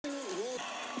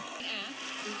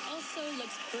also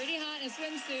looks pretty hot in a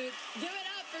swimsuit. Give it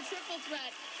up for triple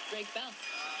threat, Drake Bell.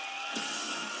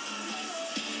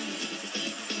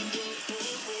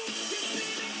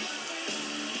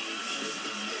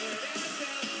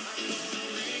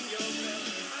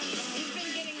 He's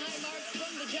been getting high marks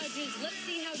from the judges. Let's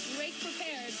see how Drake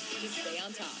prepared to stay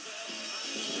on top.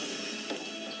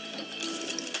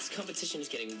 Competition is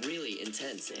getting really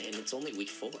intense, and it's only week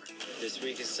 4. This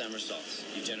week is somersaults.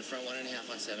 You Jennifer on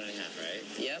 1.5 on 7.5, right?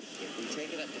 Yep. If we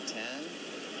take it up to 10,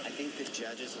 I think the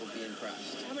judges will be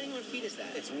impressed. How many more feet is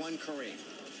that? It's 1 Kareem.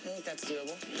 I think that's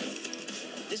doable.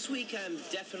 This week, I'm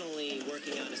definitely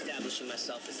working on establishing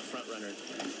myself as a front runner.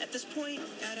 At this point,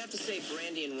 I'd have to say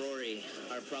Brandy and Rory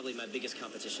are probably my biggest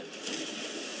competition.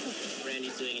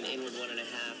 Brandy's doing an inward 1.5.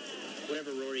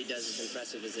 Whatever Rory does, as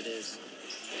impressive as it is,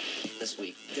 this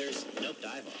week, there's no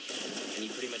dive off, and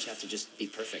you pretty much have to just be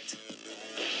perfect.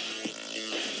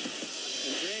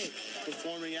 And Drake,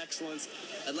 performing excellence.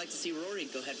 I'd like to see Rory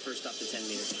go head first off the 10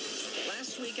 meters.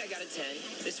 Last week, I got a 10.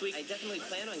 This week, I definitely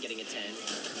plan on getting a 10.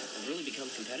 I've really become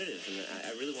competitive, and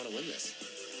I really want to win this.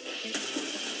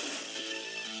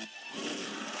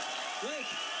 Drake,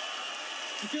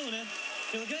 you feeling, man?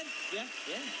 Feeling good? Yeah?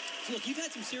 Yeah. So look, you've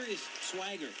had some serious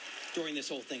swagger during this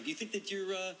whole thing. Do you think that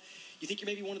you're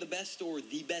maybe one of the best or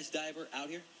the best diver out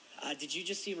here? Did you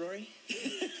just see Rory?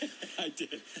 I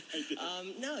did.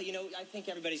 No, I think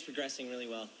everybody's progressing really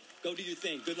well. Go do your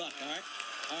thing. Good luck, all right?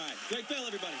 All right. Drake Bell,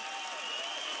 everybody.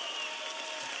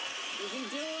 You can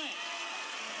do it.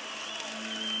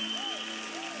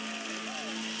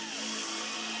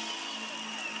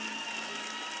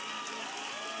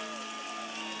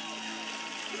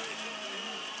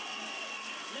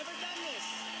 Never done this.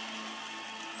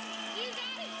 You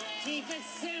got it, Drake. Keep it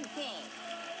simple.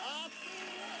 Up,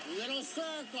 little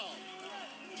circle.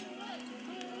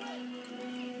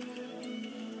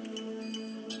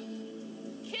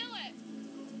 Kill it.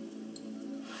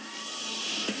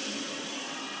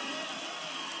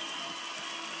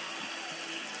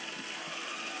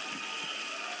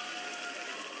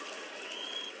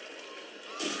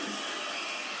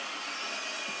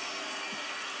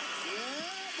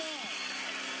 Yeah, boy.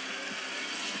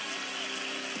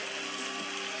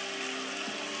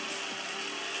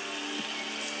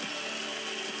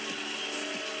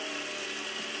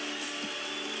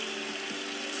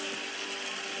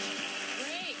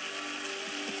 Drake,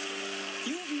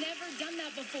 you've never done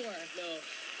that before. No.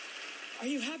 Are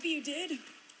you happy you did?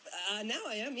 Now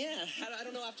I am, yeah. I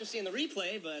don't know after seeing the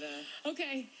replay, but...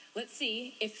 Okay, let's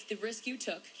see if the risk you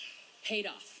took paid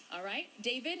off. All right,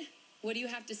 David, what do you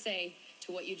have to say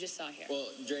to what you just saw here?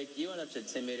 Well, Drake, you went up to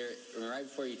 10 meter, and right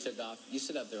before you took off, you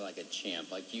stood up there like a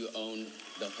champ. Like you owned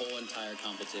the whole entire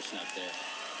competition up there.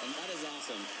 And that is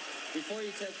awesome. Before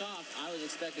you took off, I was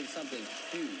expecting something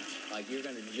huge. Like you're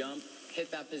going to jump, hit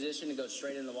that position, and go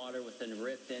straight in the water with a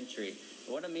ripped entry.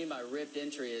 What I mean by ripped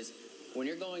entry is when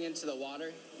you're going into the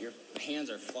water, your hands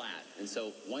are flat. And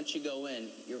so once you go in,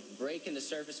 you're breaking the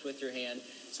surface with your hand,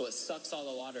 so it sucks all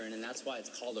the water in, and that's why it's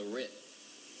called a rip.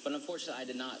 But unfortunately, I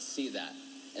did not see that.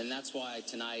 And that's why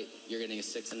tonight you're getting a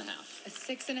 6.5. A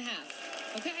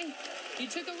 6.5. Okay, you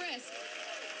took a risk.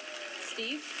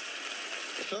 Steve?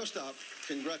 First up,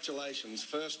 congratulations.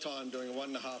 First time doing a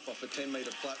 1.5 off a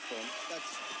 10-meter platform.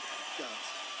 That's guts.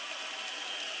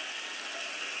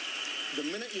 The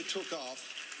minute you took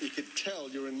off, you could tell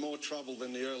you're in more trouble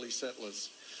than the early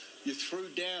settlers. You threw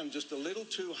down just a little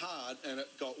too hard, and it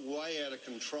got way out of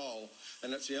control.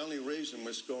 And that's the only reason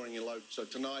we're scoring you low. So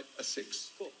tonight, a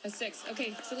 6. Cool. A 6.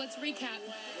 Okay, so let's recap.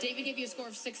 David gave you a score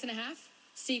of 6.5.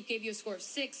 Steve gave you a score of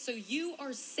 6. So you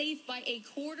are safe by a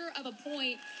quarter of a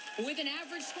point with an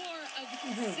average score of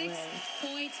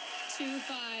 6.25.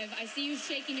 I see you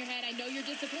shaking your head. I know you're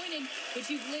disappointed, but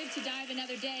you've lived to dive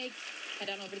another day. Head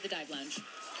on over to the dive lounge.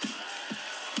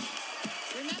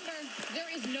 Remember, there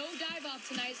is no dive-off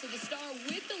tonight, so the star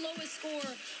with the lowest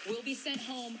score will be sent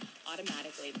home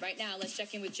automatically. Right now, let's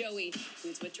check in with Joey,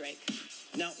 who's with Drake.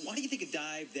 Now, why do you think a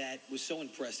dive that was so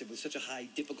impressive with such a high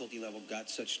difficulty level got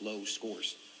such low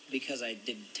scores? Because I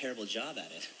did a terrible job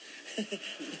at it.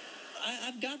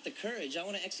 I've got the courage. I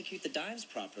want to execute the dives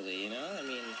properly, I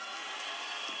mean...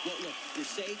 Look, you're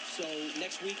safe, so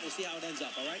next week we'll see how it ends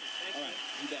up, all right? All right,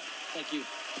 you bet. Thank you.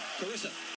 Carissa.